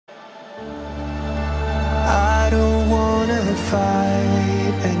wanna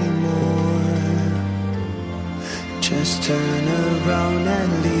fight anymore. Just turn around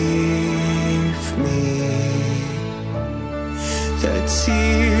and leave me. The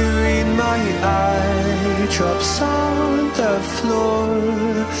tear in my eye drops on the floor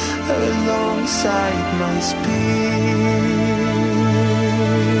alongside my speed.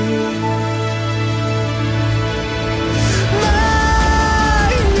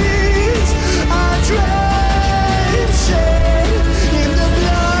 My knees are drenching in the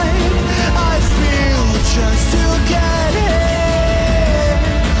blood I spill just to get in.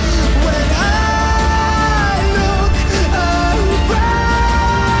 When I look around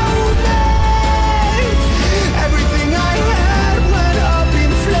me, everything I had went up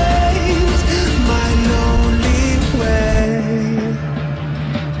in flames. My lonely way.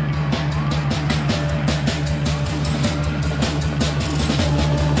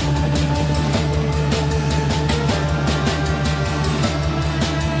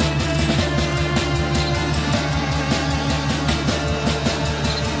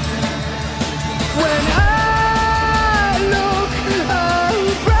 When I look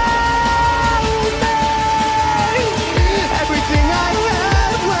around me, everything I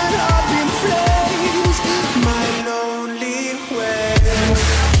had went up in flames. My lonely way.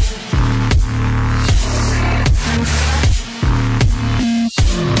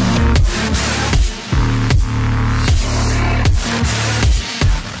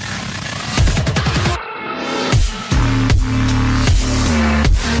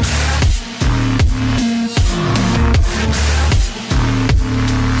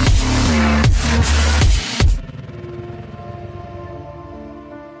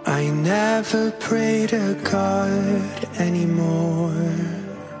 I never pray to God anymore.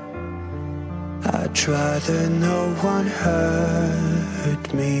 I'd rather no one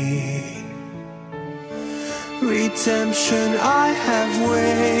hurt me. Redemption, I have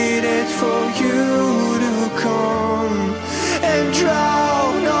waited for you to come and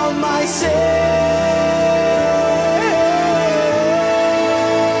drown all my sins.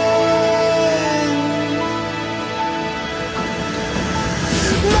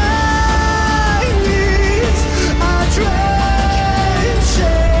 My knees are drenching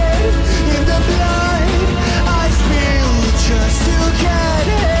in the blood I spill just to get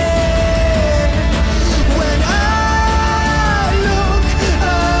in. When I look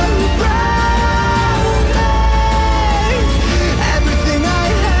around me, everything I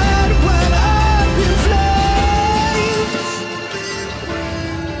had went up in flames.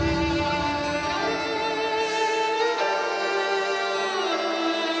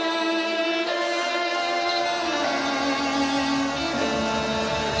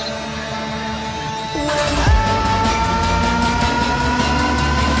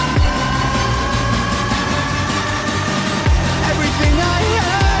 Everything I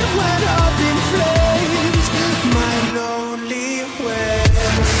had went up in flames. My lonely way.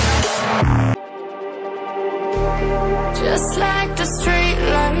 Just like the street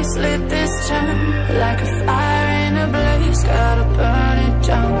lights lit this town, like a fire in a blaze, gotta burn it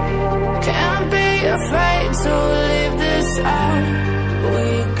down. Can't be afraid to leave this out. We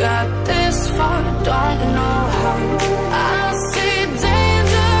got this far, don't know how. I see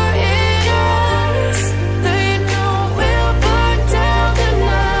danger in your eyes. They know we'll burn down the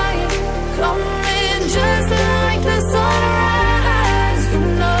night. Coming just like the sunrise. You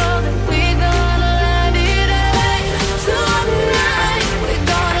know that we gonna let it rain. Tonight, we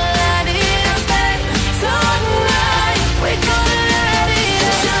gonna let it rain. Tonight, we gonna let it rain.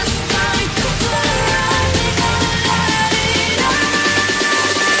 Just like the sunrise, we gonna let it rain.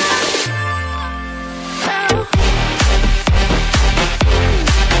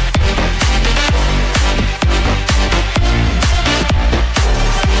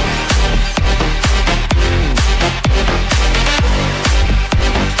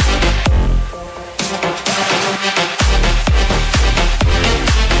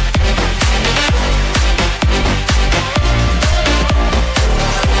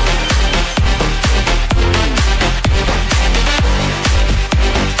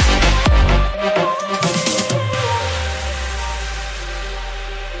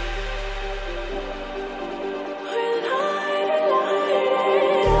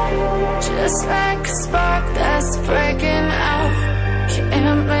 Just like a spark that's breaking out.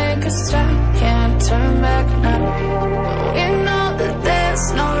 Can't make a stop, can't turn back now. We know that there's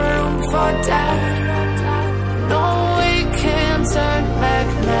no room for doubt. No, we can't turn back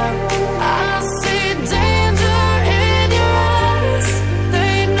now. I see danger in your eyes.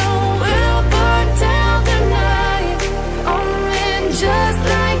 They know we'll burn down the night. Coming just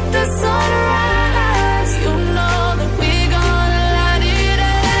like the sunrise. You know that we gonna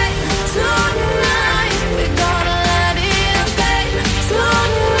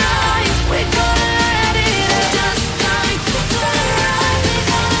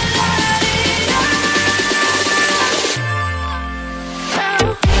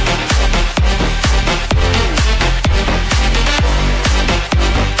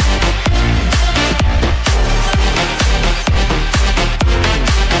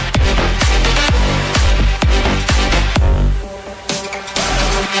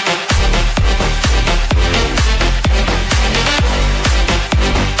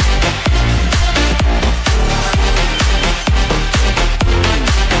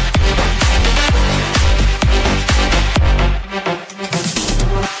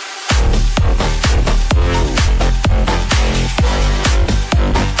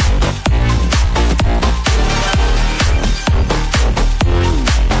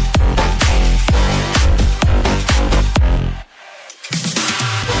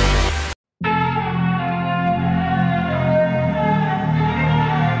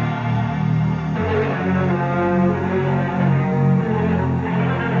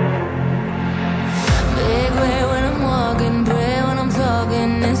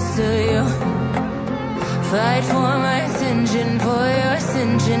want my attention, for your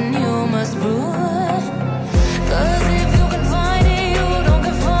ascension you must prove. 'Cause